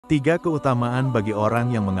3 keutamaan bagi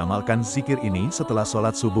orang yang mengamalkan zikir ini setelah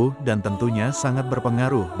sholat subuh dan tentunya sangat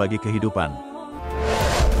berpengaruh bagi kehidupan.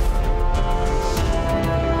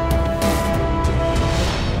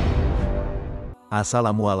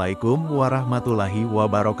 Assalamualaikum warahmatullahi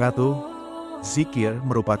wabarakatuh. Zikir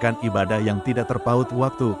merupakan ibadah yang tidak terpaut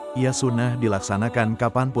waktu, ia sunnah dilaksanakan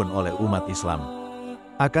kapanpun oleh umat Islam.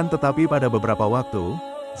 Akan tetapi pada beberapa waktu,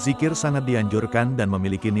 zikir sangat dianjurkan dan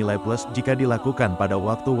memiliki nilai plus jika dilakukan pada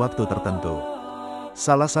waktu-waktu tertentu.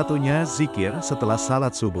 Salah satunya zikir setelah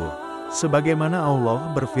salat subuh. Sebagaimana Allah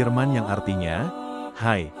berfirman yang artinya,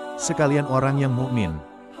 "Hai, sekalian orang yang mukmin,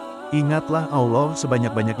 ingatlah Allah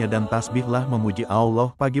sebanyak-banyaknya dan tasbihlah memuji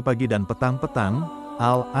Allah pagi-pagi dan petang-petang."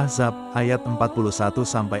 Al-Ahzab ayat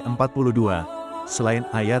 41-42. Selain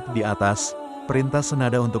ayat di atas, perintah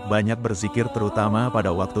senada untuk banyak berzikir terutama pada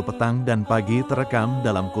waktu petang dan pagi terekam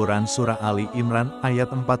dalam Quran Surah Ali Imran ayat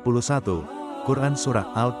 41, Quran Surah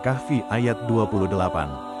Al-Kahfi ayat 28.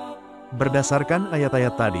 Berdasarkan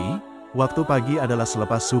ayat-ayat tadi, waktu pagi adalah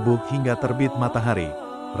selepas subuh hingga terbit matahari.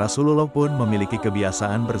 Rasulullah pun memiliki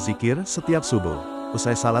kebiasaan berzikir setiap subuh.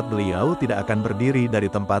 Usai salat beliau tidak akan berdiri dari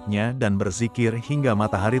tempatnya dan berzikir hingga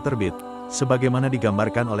matahari terbit, sebagaimana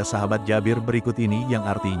digambarkan oleh sahabat Jabir berikut ini yang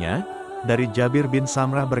artinya, dari Jabir bin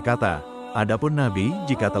Samrah berkata, "Adapun Nabi,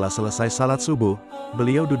 jika telah selesai salat subuh,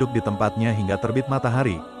 beliau duduk di tempatnya hingga terbit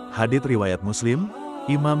matahari." Hadits riwayat Muslim.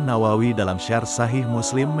 Imam Nawawi dalam Syarh Sahih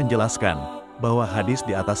Muslim menjelaskan, bahwa hadis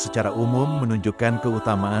di atas secara umum menunjukkan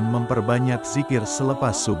keutamaan memperbanyak zikir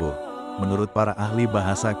selepas subuh. Menurut para ahli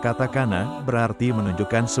bahasa, kata kana berarti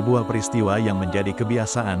menunjukkan sebuah peristiwa yang menjadi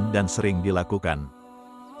kebiasaan dan sering dilakukan.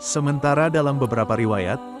 Sementara dalam beberapa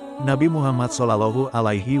riwayat, Nabi Muhammad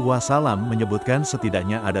SAW menyebutkan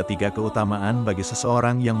setidaknya ada 3 keutamaan bagi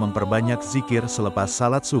seseorang yang memperbanyak zikir selepas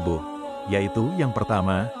salat subuh, yaitu yang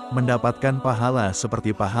pertama, mendapatkan pahala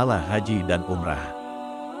seperti pahala haji dan umrah.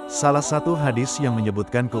 Salah satu hadis yang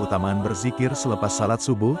menyebutkan keutamaan berzikir selepas salat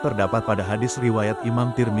subuh terdapat pada hadis riwayat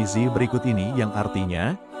Imam Tirmizi berikut ini yang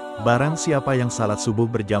artinya, "Barang siapa yang salat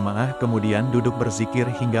subuh berjamaah kemudian duduk berzikir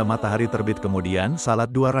hingga matahari terbit kemudian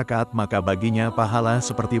salat 2 rakaat maka baginya pahala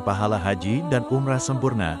seperti pahala haji dan umrah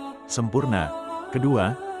sempurna.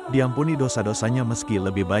 Kedua, diampuni dosa-dosanya meski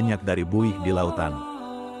lebih banyak dari buih di lautan."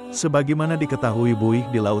 Sebagaimana diketahui buih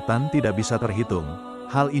di lautan tidak bisa terhitung.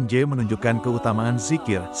 Hal ini menunjukkan keutamaan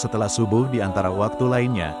zikir setelah subuh di antara waktu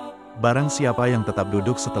lainnya. Barang siapa yang tetap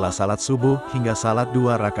duduk setelah salat subuh hingga salat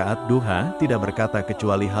 2 rakaat duha tidak berkata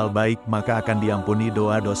kecuali hal baik maka akan diampuni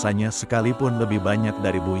doa-dosanya sekalipun lebih banyak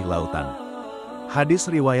dari buih lautan.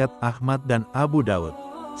 Hadis riwayat Ahmad dan Abu Daud.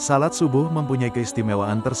 Salat subuh mempunyai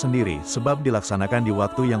keistimewaan tersendiri sebab dilaksanakan di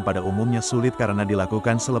waktu yang pada umumnya sulit karena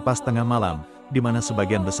dilakukan selepas tengah malam, di mana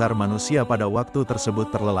sebagian besar manusia pada waktu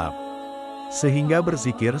tersebut terlelap. Sehingga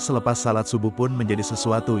berzikir selepas salat subuh pun menjadi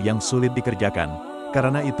sesuatu yang sulit dikerjakan.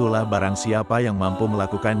 Karena itulah barang siapa yang mampu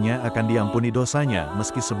melakukannya akan diampuni dosanya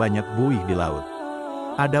meski sebanyak buih di laut.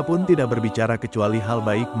 Adapun tidak berbicara kecuali hal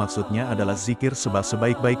baik maksudnya adalah zikir sebab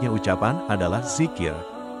sebaik-baiknya ucapan adalah zikir.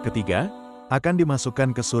 Ketiga, akan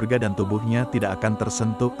dimasukkan ke surga dan tubuhnya tidak akan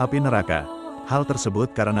tersentuh api neraka. Hal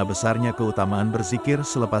tersebut karena besarnya keutamaan berzikir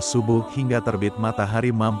selepas subuh hingga terbit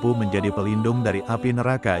matahari mampu menjadi pelindung dari api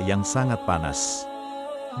neraka yang sangat panas.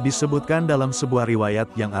 Disebutkan dalam sebuah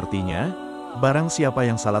riwayat yang artinya, barang siapa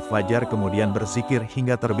yang salat fajar kemudian berzikir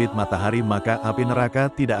hingga terbit matahari maka api neraka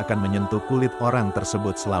tidak akan menyentuh kulit orang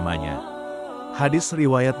tersebut selamanya. Hadis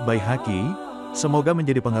riwayat Baihaqi. Semoga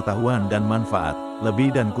menjadi pengetahuan dan manfaat,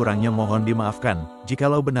 lebih dan kurangnya mohon dimaafkan,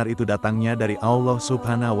 jikalau benar itu datangnya dari Allah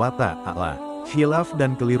Subhanahu wa Ta'ala. Khilaf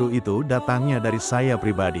dan keliru itu datangnya dari saya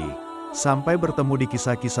pribadi. Sampai bertemu di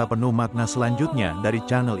kisah-kisah penuh makna selanjutnya dari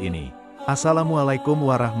channel ini. Assalamualaikum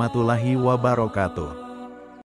warahmatullahi wabarakatuh.